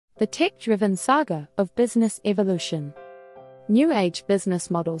the tech-driven saga of business evolution. New age business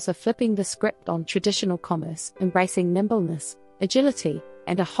models are flipping the script on traditional commerce, embracing nimbleness, agility,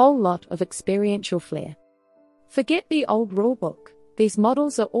 and a whole lot of experiential flair. Forget the old rulebook. These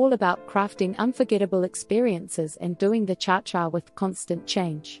models are all about crafting unforgettable experiences and doing the cha-cha with constant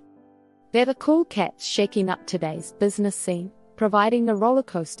change. They're the cool cats shaking up today's business scene, providing a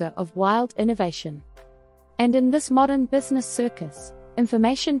rollercoaster of wild innovation. And in this modern business circus,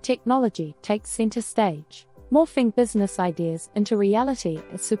 information technology takes center stage, morphing business ideas into reality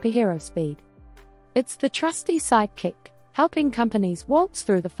at superhero speed. It's the trusty sidekick, helping companies waltz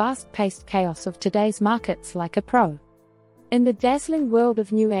through the fast-paced chaos of today's markets like a pro. In the dazzling world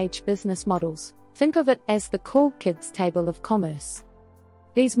of new age business models, think of it as the cool kids' table of commerce.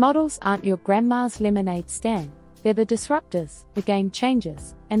 These models aren't your grandma's lemonade stand, they're the disruptors, the game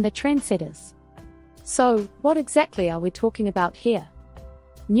changers, and the trendsetters. So, what exactly are we talking about here?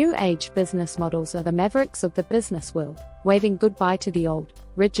 New age business models are the mavericks of the business world, waving goodbye to the old,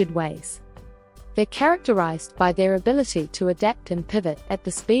 rigid ways. They're characterized by their ability to adapt and pivot at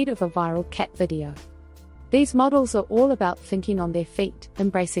the speed of a viral cat video. These models are all about thinking on their feet,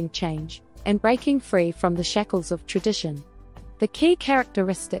 embracing change, and breaking free from the shackles of tradition. The key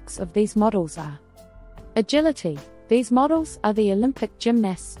characteristics of these models are agility. These models are the Olympic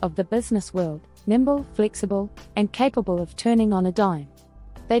gymnasts of the business world, nimble, flexible, and capable of turning on a dime.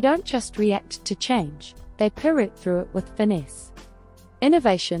 They don't just react to change, they pirouette through it with finesse.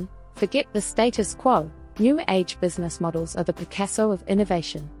 Innovation. Forget the status quo. New age business models are the Picasso of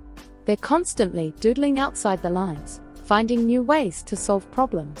innovation. They're constantly doodling outside the lines, finding new ways to solve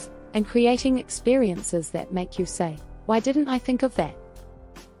problems, and creating experiences that make you say, "Why didn't I think of that?"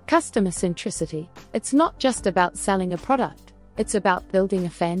 Customer-centricity. It's not just about selling a product, it's about building a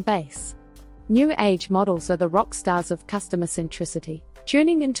fan base. New age models are the rock stars of customer-centricity,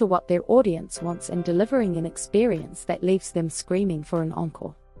 tuning into what their audience wants and delivering an experience that leaves them screaming for an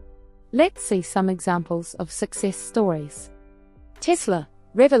encore. Let's see some examples of success stories. Tesla,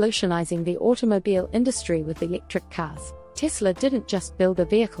 revolutionizing the automobile industry with electric cars. Tesla didn't just build a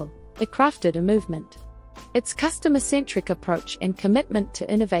vehicle, it crafted a movement. Its customer-centric approach and commitment to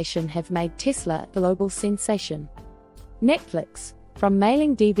innovation have made Tesla a global sensation. Netflix, from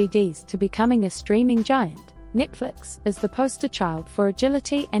mailing DVDs to becoming a streaming giant, Netflix is the poster child for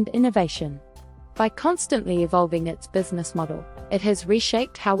agility and innovation. By constantly evolving its business model, it has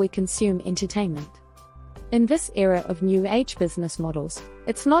reshaped how we consume entertainment. In this era of new age business models,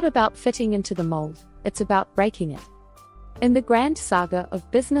 it's not about fitting into the mold, it's about breaking it. In the grand saga of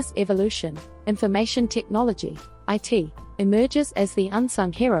business evolution, information technology, IT, emerges as the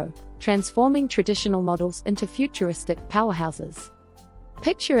unsung hero, transforming traditional models into futuristic powerhouses.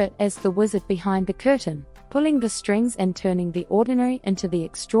 Picture it as the wizard behind the curtain, pulling the strings and turning the ordinary into the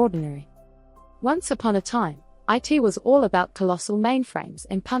extraordinary. Once upon a time, IT was all about colossal mainframes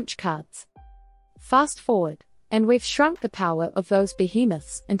and punch cards. Fast forward, and we've shrunk the power of those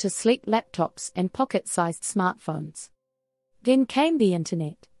behemoths into sleek laptops and pocket-sized smartphones. Then came the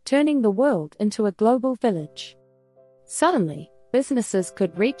internet, turning the world into a global village. Suddenly, businesses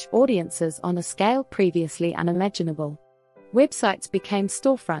could reach audiences on a scale previously unimaginable. Websites became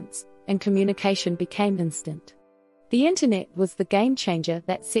storefronts, and communication became instant. The internet was the game changer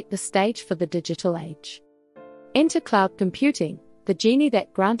that set the stage for the digital age. Enter cloud computing, the genie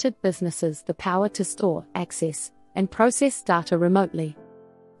that granted businesses the power to store, access, and process data remotely.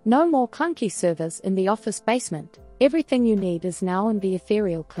 No more clunky servers in the office basement, everything you need is now in the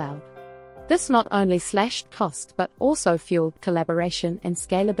ethereal cloud. This not only slashed cost but also fueled collaboration and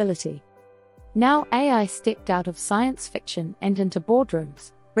scalability. Now AI stepped out of science fiction and into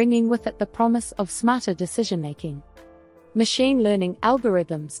boardrooms, bringing with it the promise of smarter decision-making. Machine learning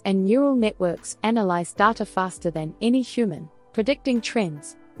algorithms and neural networks analyze data faster than any human, predicting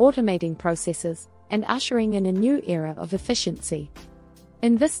trends, automating processes, and ushering in a new era of efficiency.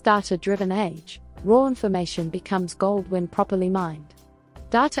 In this data-driven age, raw information becomes gold when properly mined.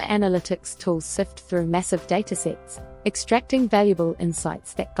 Data analytics tools sift through massive datasets, extracting valuable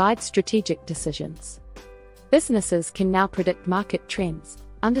insights that guide strategic decisions. Businesses can now predict market trends,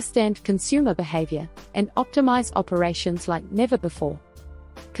 understand consumer behavior, and optimize operations like never before.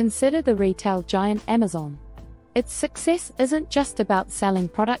 Consider the retail giant Amazon. Its success isn't just about selling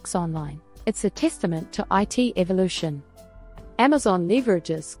products online, it's a testament to IT evolution. Amazon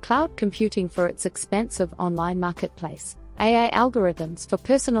leverages cloud computing for its expansive online marketplace, AI algorithms for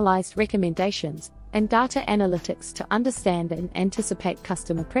personalized recommendations, and data analytics to understand and anticipate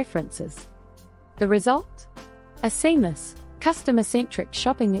customer preferences. The result? A seamless, customer-centric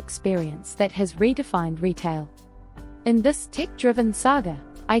shopping experience that has redefined retail. In this tech-driven saga,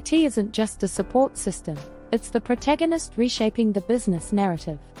 IT isn't just a support system, it's the protagonist reshaping the business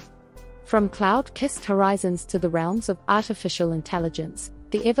narrative. From cloud-kissed horizons to the realms of artificial intelligence,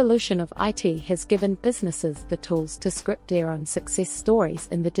 the evolution of IT has given businesses the tools to script their own success stories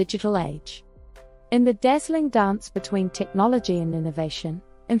in the digital age. In the dazzling dance between technology and innovation,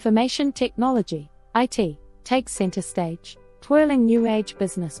 information technology, IT, takes center stage, twirling new age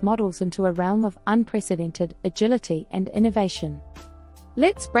business models into a realm of unprecedented agility and innovation.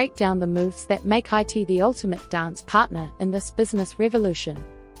 Let's break down the moves that make IT the ultimate dance partner in this business revolution.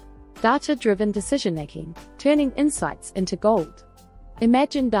 Data-driven decision-making, turning insights into gold.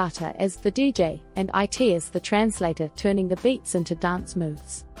 Imagine data as the DJ and IT as the translator, turning the beats into dance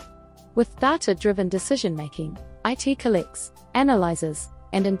moves. With data-driven decision-making, IT collects, analyzes,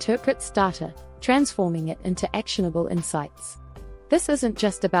 and interprets data, transforming it into actionable insights. This isn't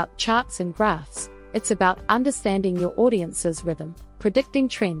just about charts and graphs, it's about understanding your audience's rhythm, predicting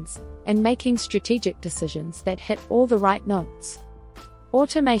trends, and making strategic decisions that hit all the right notes.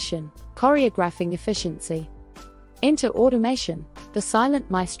 Automation, choreographing efficiency. Enter automation, the silent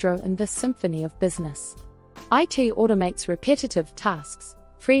maestro in this symphony of business. IT automates repetitive tasks,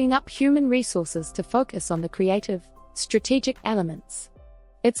 freeing up human resources to focus on the creative, strategic elements.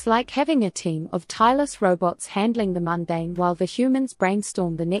 It's like having a team of tireless robots handling the mundane while the humans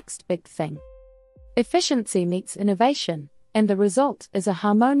brainstorm the next big thing. Efficiency meets innovation, and the result is a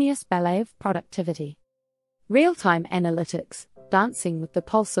harmonious ballet of productivity. Real-time analytics, dancing with the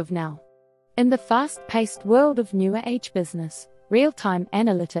pulse of now. In the fast-paced world of newer age business, real-time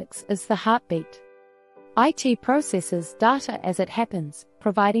analytics is the heartbeat. IT processes data as it happens,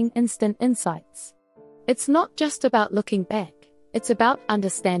 providing instant insights. It's not just about looking back, it's about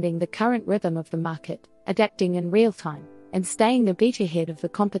understanding the current rhythm of the market, adapting in real time, and staying a beat ahead of the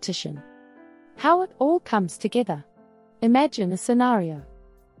competition. How it all comes together. Imagine a scenario.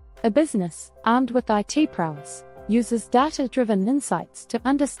 A business, armed with IT prowess, uses data-driven insights to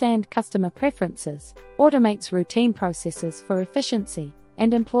understand customer preferences, automates routine processes for efficiency,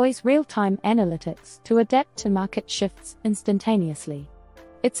 and employs real-time analytics to adapt to market shifts instantaneously.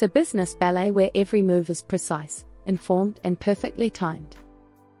 It's a business ballet where every move is precise, informed, and perfectly timed.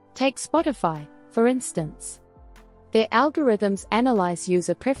 Take Spotify, for instance. Their algorithms analyze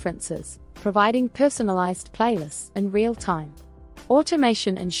user preferences, providing personalized playlists in real time.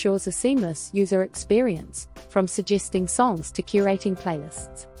 Automation ensures a seamless user experience, from suggesting songs to curating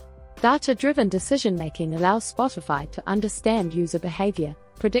playlists. Data-driven decision-making allows Spotify to understand user behavior,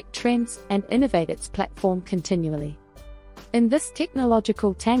 predict trends, and innovate its platform continually. In this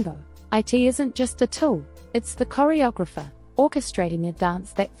technological tango, IT isn't just a tool, it's the choreographer, orchestrating a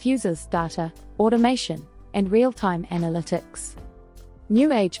dance that fuses data, automation, and real-time analytics.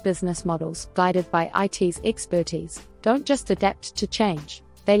 New age business models, guided by IT's expertise, don't just adapt to change,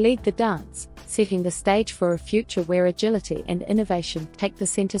 they lead the dance, setting the stage for a future where agility and innovation take the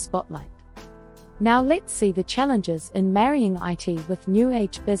center spotlight. Now let's see the challenges in marrying IT with new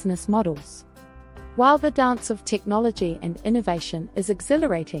age business models. While the dance of technology and innovation is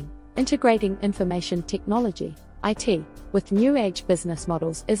exhilarating, integrating information technology, IT, with new age business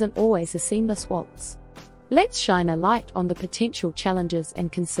models isn't always a seamless waltz. Let's shine a light on the potential challenges and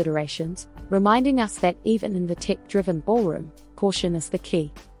considerations, reminding us that even in the tech-driven ballroom, caution is the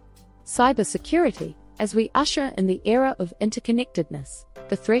key. Cybersecurity. As we usher in the era of interconnectedness,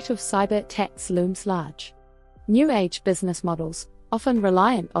 the threat of cyber attacks looms large. New age business models, often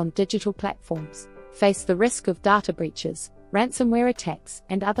reliant on digital platforms, face the risk of data breaches, ransomware attacks,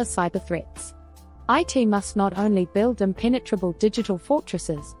 and other cyber threats. IT must not only build impenetrable digital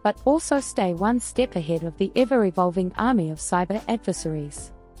fortresses but also stay one step ahead of the ever-evolving army of cyber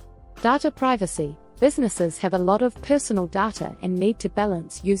adversaries. Data privacy. Businesses have a lot of personal data and need to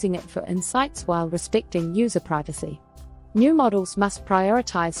balance using it for insights while respecting user privacy. New models must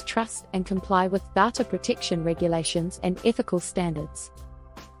prioritize trust and comply with data protection regulations and ethical standards.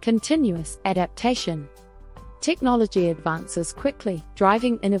 Continuous adaptation. Technology advances quickly,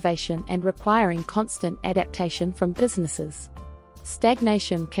 driving innovation and requiring constant adaptation from businesses.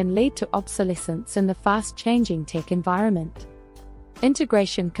 Stagnation can lead to obsolescence in the fast-changing tech environment.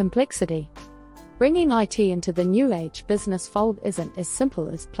 Integration complexity. Bringing IT into the new age business fold isn't as simple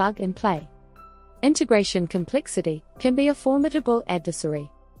as plug and play. Integration complexity can be a formidable adversary.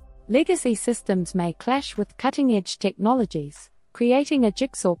 Legacy systems may clash with cutting-edge technologies, creating a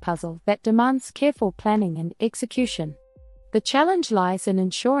jigsaw puzzle that demands careful planning and execution. The challenge lies in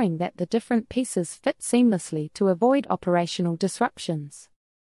ensuring that the different pieces fit seamlessly to avoid operational disruptions.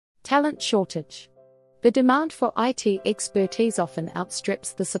 Talent shortage. The demand for IT expertise often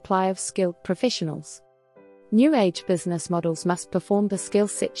outstrips the supply of skilled professionals. New age business models must perform the skill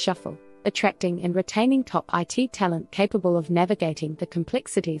set shuffle, attracting and retaining top IT talent capable of navigating the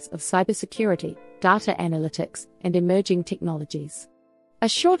complexities of cybersecurity, data analytics, and emerging technologies. A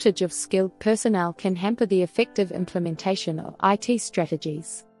shortage of skilled personnel can hamper the effective implementation of IT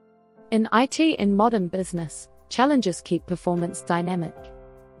strategies. In IT and modern business, challenges keep performance dynamic.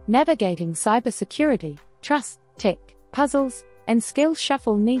 Navigating cybersecurity, trust, tech, puzzles, and skill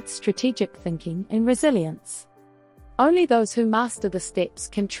shuffle needs strategic thinking and resilience. Only those who master the steps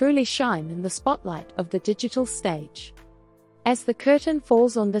can truly shine in the spotlight of the digital stage. As the curtain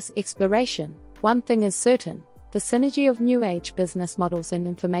falls on this exploration, one thing is certain: the synergy of new age business models and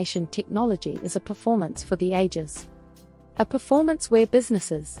information technology is a performance for the ages. A performance where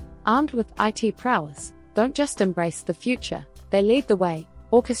businesses, armed with IT prowess, don't just embrace the future, they lead the way,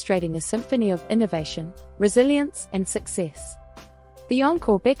 orchestrating a symphony of innovation, resilience, and success. The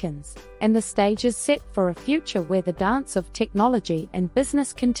encore beckons, and the stage is set for a future where the dance of technology and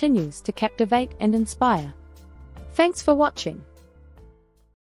business continues to captivate and inspire. Thanks for watching.